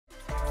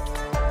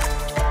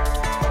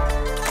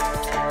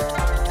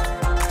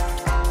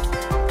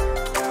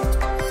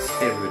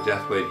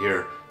Deathblade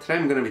here. Today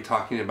I'm going to be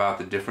talking about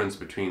the difference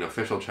between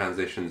official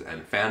translations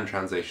and fan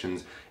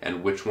translations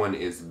and which one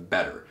is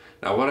better.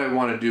 Now what I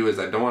want to do is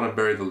I don't want to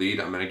bury the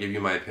lead. I'm going to give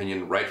you my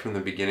opinion right from the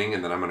beginning,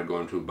 and then I'm going to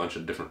go into a bunch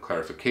of different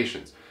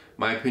clarifications.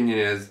 My opinion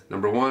is,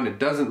 number one, it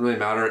doesn't really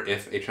matter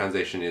if a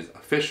translation is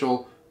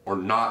official or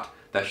not.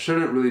 That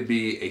shouldn't really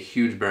be a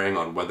huge bearing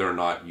on whether or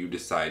not you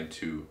decide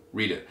to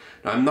read it.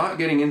 Now, I'm not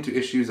getting into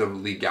issues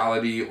of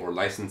legality or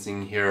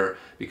licensing here,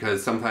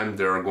 because sometimes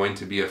there are going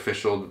to be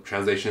official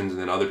translations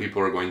and then other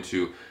people are going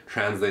to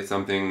translate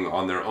something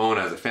on their own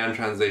as a fan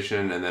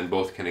translation, and then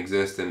both can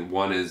exist and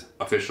one is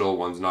official,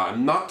 one's not.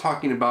 I'm not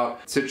talking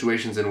about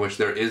situations in which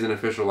there is an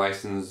official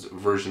licensed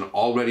version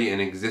already in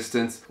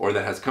existence or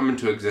that has come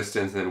into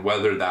existence and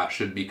whether that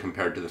should be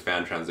compared to the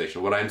fan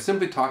translation. What I'm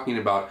simply talking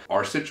about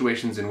are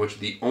situations in which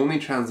the only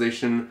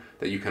translation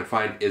that you can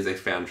find is a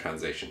fan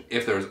translation.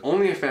 If there's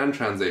only a fan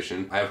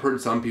translation, I've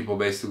heard some people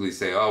basically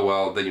say, oh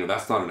well,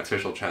 that's not an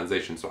official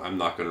translation, so I'm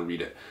not going to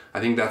read it. I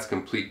think that's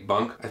complete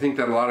bunk. I think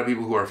that a lot of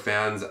people who are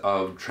fans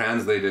of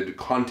translated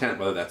content,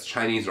 whether that's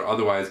Chinese or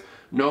otherwise,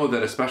 know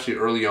that especially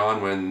early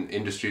on when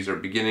industries are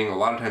beginning, a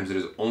lot of times it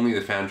is only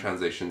the fan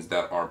translations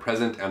that are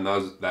present, and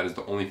that is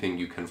the only thing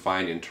you can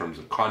find in terms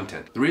of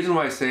content. The reason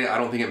why I say I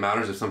don't think it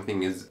matters if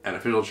something is an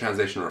official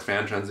translation or a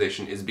fan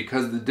translation is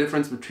because the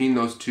difference between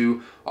those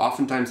two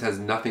oftentimes has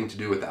nothing to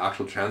do with the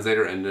actual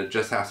translator, and it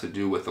just has to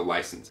do with the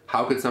license.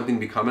 How could something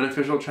become an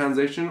official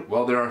translation?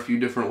 Well, there are a few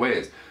different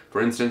ways.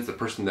 For instance, the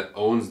person that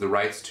owns the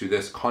rights to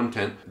this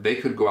content, they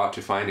could go out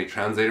to find a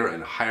translator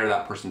and hire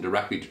that person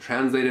directly to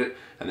translate it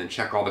and then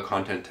check all the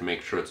content to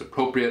make sure it's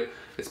appropriate.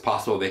 It's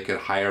possible they could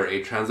hire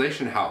a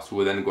translation house who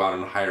would then go out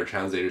and hire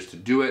translators to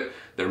do it.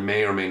 There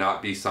may or may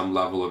not be some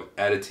level of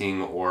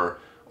editing or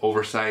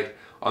oversight.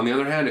 On the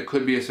other hand, it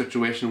could be a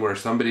situation where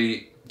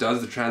somebody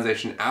does the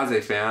translation as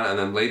a fan and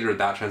then later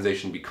that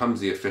translation becomes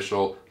the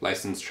official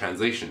licensed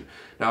translation.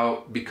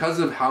 Now, because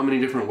of how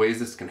many different ways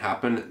this can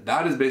happen,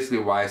 that is basically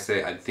why I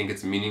say I think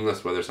it's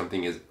meaningless whether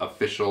something is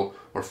official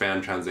or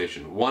fan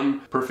translation. One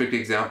perfect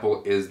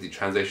example is the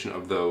translation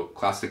of the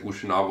classic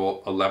Wuxia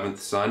novel 11th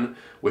Sun,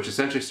 which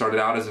essentially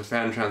started out as a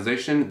fan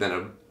translation,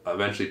 then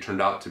eventually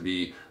turned out to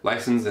be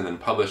licensed and then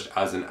published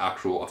as an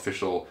actual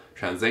official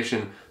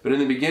translation. But in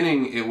the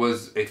beginning, it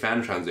was a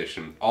fan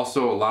translation.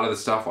 Also, a lot of the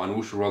stuff on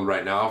Wuxia World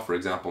right now, for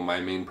example, my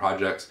main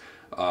projects,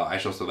 I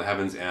Shall Sail the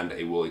Heavens and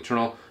A Will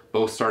Eternal,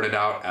 both started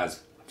out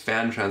as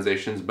fan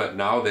translations, but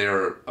now they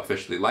are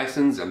officially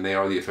licensed and they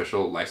are the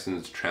official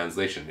licensed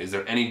translation. Is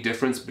there any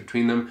difference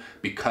between them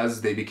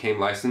because they became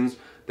licensed?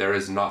 There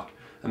is not.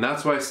 And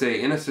that's why I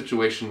say in a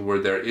situation where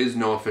there is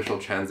no official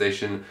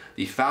translation,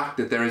 the fact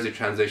that there is a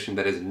translation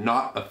that is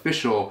not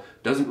official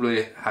doesn't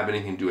really have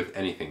anything to do with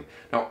anything.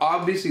 Now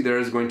obviously there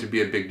is going to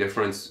be a big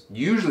difference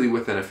usually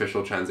with an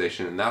official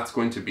translation, and that's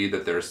going to be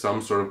that there is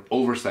some sort of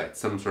oversight,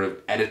 some sort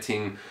of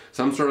editing,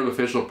 some sort of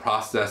official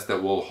process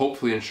that will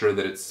hopefully ensure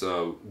that it's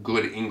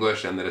good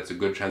English and that it's a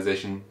good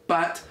translation,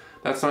 but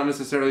that's not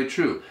necessarily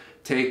true.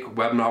 Take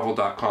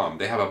webnovel.com.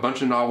 They have a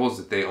bunch of novels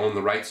that they own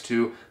the rights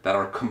to that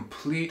are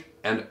complete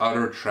and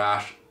utter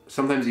trash,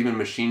 sometimes even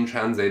machine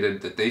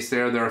translated, that they say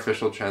are their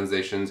official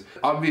translations.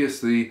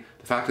 Obviously,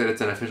 the fact that it's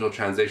an official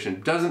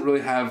translation doesn't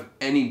really have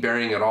any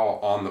bearing at all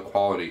on the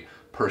quality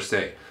per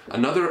se.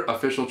 Another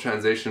official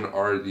translation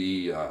are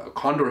the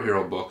Condor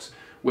Hero books,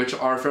 which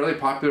are fairly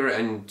popular,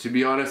 and to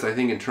be honest, I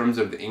think in terms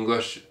of the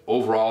English,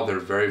 overall they're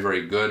very,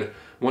 very good.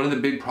 One of the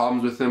big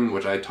problems with them,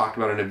 which I talked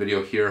about in a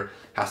video here,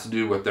 has to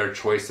do with their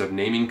choice of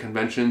naming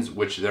conventions,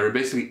 which there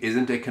basically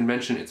isn't a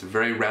convention. It's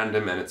very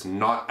random and it's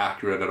not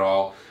accurate at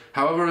all.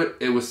 However,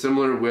 it was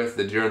similar with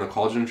the Deer in the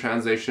Cauldron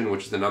translation,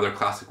 which is another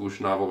classic Wuxia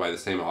novel by the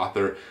same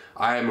author.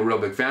 I am a real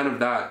big fan of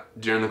that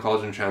Deer in the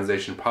Cauldron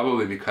translation,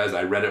 probably because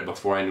I read it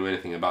before I knew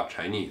anything about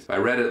Chinese. If I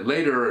read it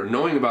later,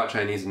 knowing about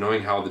Chinese,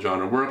 knowing how the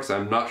genre works,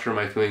 I'm not sure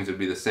my feelings would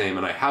be the same,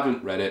 and I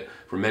haven't read it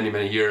for many,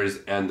 many years,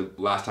 and the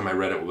last time I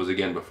read it was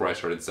again before I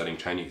started studying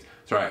Chinese.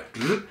 Sorry,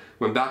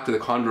 went back to the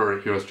Condor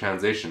Heroes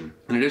translation.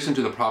 In addition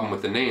to the problem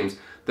with the names,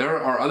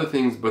 there are other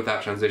things with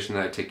that translation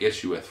that I take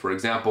issue with. For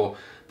example,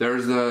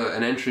 there's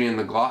an entry in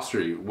the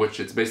glossary, which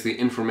it's basically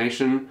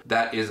information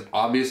that is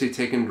obviously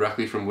taken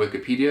directly from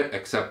Wikipedia,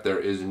 except there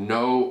is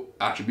no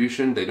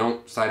attribution, they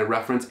don't cite a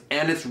reference,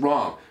 and it's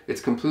wrong.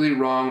 It's completely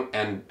wrong,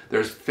 and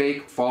there's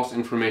fake, false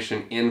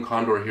information in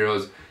Condor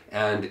Heroes,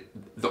 and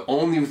the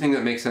only thing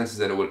that makes sense is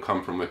that it would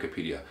come from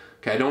Wikipedia.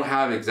 Okay, I don't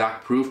have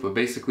exact proof, but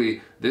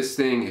basically this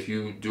thing, if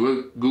you do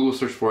a Google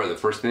search for it, the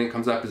first thing that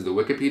comes up is the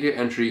Wikipedia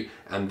entry,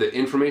 and the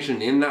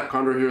information in that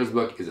Condor Heroes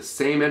book is the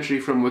same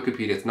entry from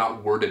Wikipedia. It's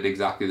not worded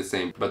exactly the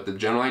same, but the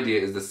general idea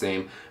is the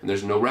same, and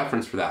there's no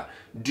reference for that.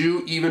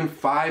 Do even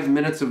 5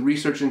 minutes of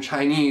research in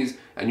Chinese,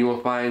 and you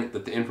will find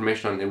that the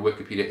information in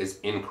Wikipedia is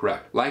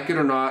incorrect. Like it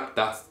or not,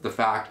 that's the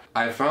fact.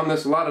 I've found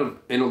this in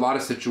a lot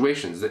of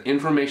situations. The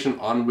information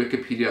on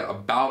Wikipedia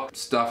about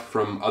stuff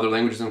from other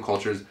languages and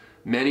cultures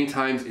many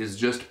times is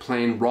just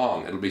plain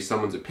wrong. It'll be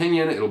someone's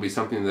opinion, it'll be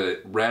something that a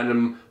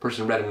random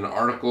person read in an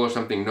article or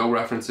something, no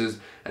references,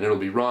 and it'll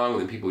be wrong,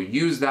 and people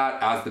use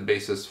that as the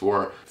basis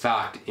for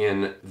fact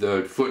in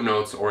the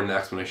footnotes or in the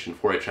explanation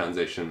for a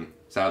translation.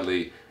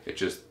 Sadly,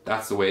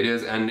 that's the way it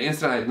is. And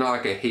incidentally, it's not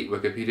like I hate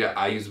Wikipedia.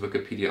 I use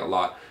Wikipedia a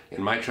lot.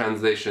 In my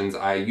translations,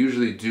 I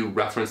usually do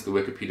reference the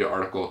Wikipedia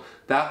article.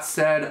 That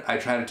said, I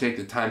try to take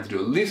the time to do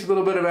at least a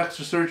little bit of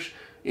extra search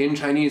in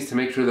Chinese to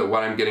make sure that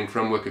what I'm getting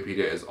from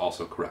Wikipedia is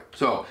also correct.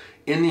 So,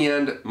 in the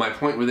end, my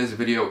point with this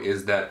video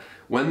is that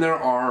when there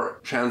are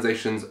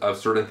translations of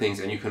certain things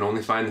and you can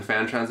only find the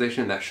fan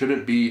translation, that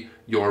shouldn't be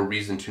your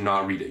reason to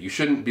not read it. You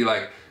shouldn't be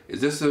like, is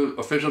this an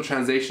official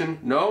translation?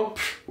 No?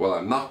 Well,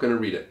 I'm not going to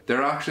read it.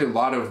 There are actually a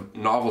lot of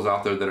novels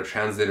out there that are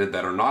translated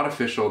that are not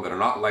official, that are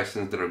not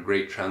licensed, that are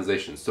great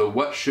translations. So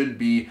what should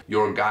be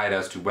your guide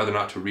as to whether or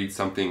not to read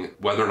something,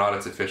 whether or not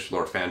it's official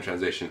or fan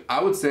translation?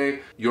 I would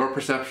say your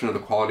perception of the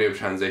quality of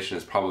translation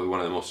is probably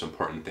one of the most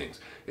important things.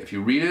 If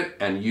you read it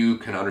and you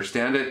can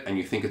understand it and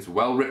you think it's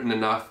well written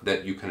enough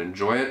that you can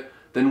enjoy it,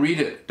 then read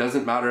it.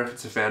 Doesn't matter if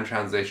it's a fan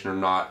translation or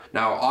not.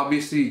 Now,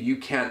 obviously, you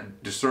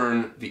can't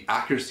discern the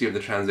accuracy of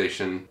the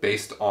translation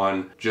based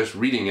on just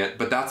reading it,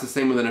 but that's the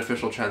same with an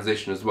official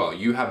translation as well.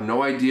 You have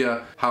no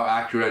idea how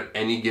accurate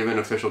any given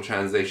official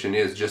translation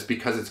is just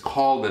because it's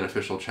called an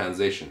official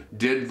translation.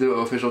 Did the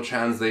official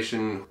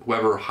translation,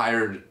 whoever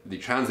hired the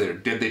translator,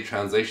 did they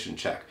translation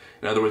check?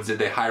 In other words, did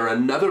they hire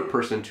another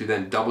person to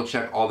then double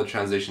check all the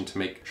translation to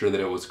make sure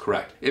that it was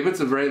correct? If it's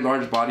a very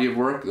large body of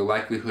work, the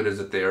likelihood is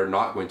that they are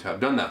not going to have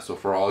done that. So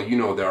for all you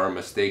know, there are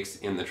mistakes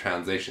in the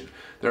translation.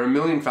 There are a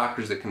million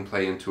factors that can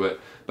play into it,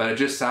 but it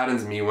just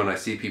saddens me when I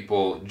see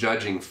people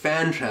judging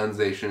fan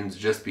translations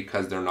just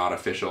because they're not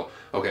official.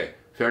 Okay.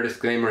 Fair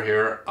disclaimer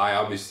here, I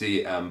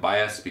obviously am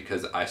biased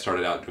because I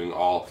started out doing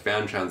all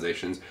fan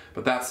translations,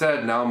 but that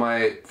said, now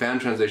my fan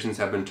translations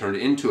have been turned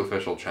into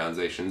official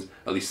translations,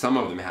 at least some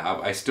of them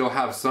have. I still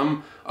have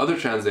some other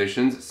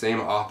translations, same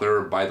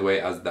author, by the way,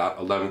 as that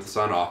 11th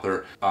Son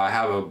author. I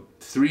have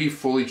 3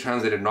 fully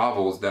translated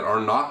novels that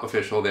are not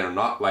official, they are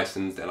not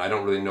licensed, and I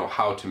don't really know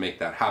how to make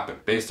that happen.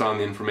 Based on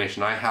the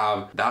information I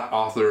have, that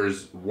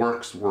author's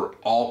works were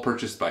all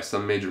purchased by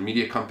some major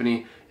media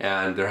company,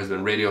 and there has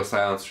been radio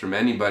silence from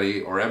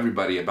anybody or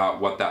everybody about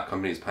what that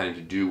company is planning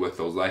to do with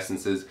those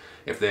licenses.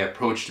 If they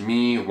approached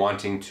me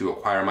wanting to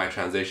acquire my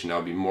translation, I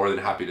would be more than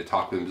happy to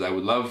talk with them, because I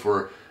would love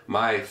for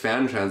my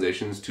fan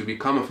translations to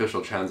become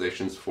official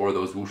translations for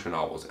those Wuxia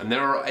novels. And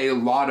there are a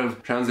lot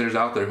of translators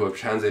out there who have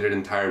translated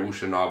entire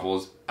Wuxia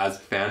novels as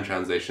fan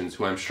translations,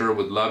 who I'm sure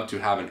would love to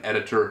have an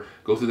editor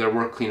go through their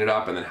work, clean it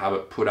up, and then have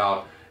it put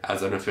out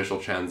as an official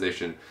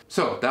translation.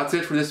 So that's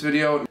it for this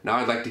video. Now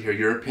I'd like to hear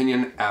your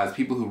opinion as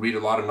people who read a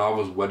lot of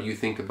novels. What do you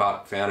think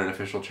about fan and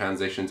official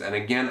translations? And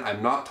again,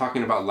 I'm not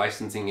talking about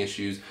licensing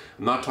issues.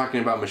 I'm not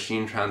talking about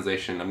machine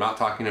translation. I'm not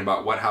talking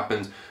about what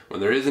happens when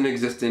there is an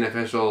existing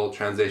official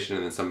translation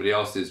and then somebody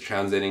else is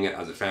translating it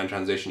as a fan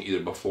translation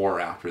either before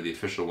or after the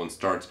official one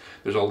starts.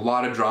 There's a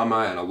lot of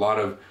drama and a lot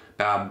of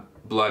bad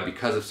blood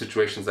because of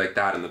situations like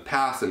that in the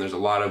past, and there's a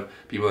lot of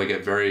people that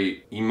get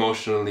very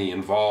emotionally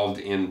involved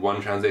in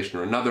one translation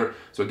or another.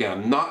 So again,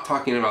 I'm not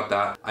talking about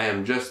that. I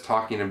am just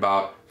talking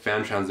about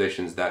fan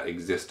translations that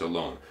exist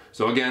alone.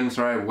 So again,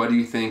 sorry, what do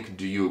you think?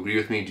 Do you agree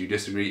with me? Do you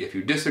disagree? If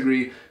you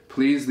disagree,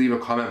 please leave a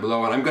comment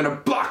below and I'm gonna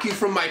block you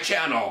from my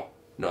channel.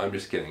 No, I'm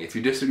just kidding. If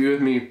you disagree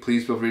with me,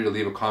 please feel free to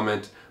leave a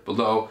comment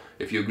below.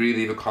 If you agree,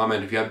 leave a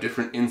comment. If you have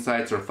different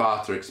insights or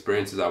thoughts or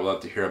experiences, I would love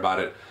to hear about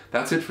it.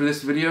 That's it for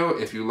this video.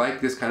 If you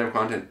like this kind of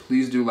content,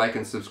 please do like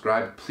and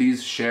subscribe.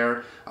 Please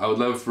share. I would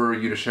love for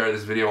you to share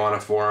this video on a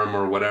forum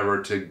or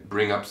whatever to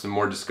bring up some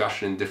more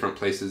discussion in different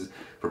places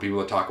for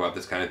people to talk about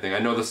this kind of thing. I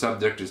know the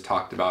subject is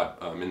talked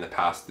about in the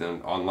past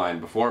and online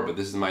before, but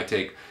this is my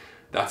take.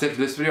 That's it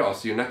for this video. I'll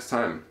see you next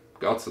time.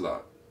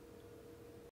 Godsala.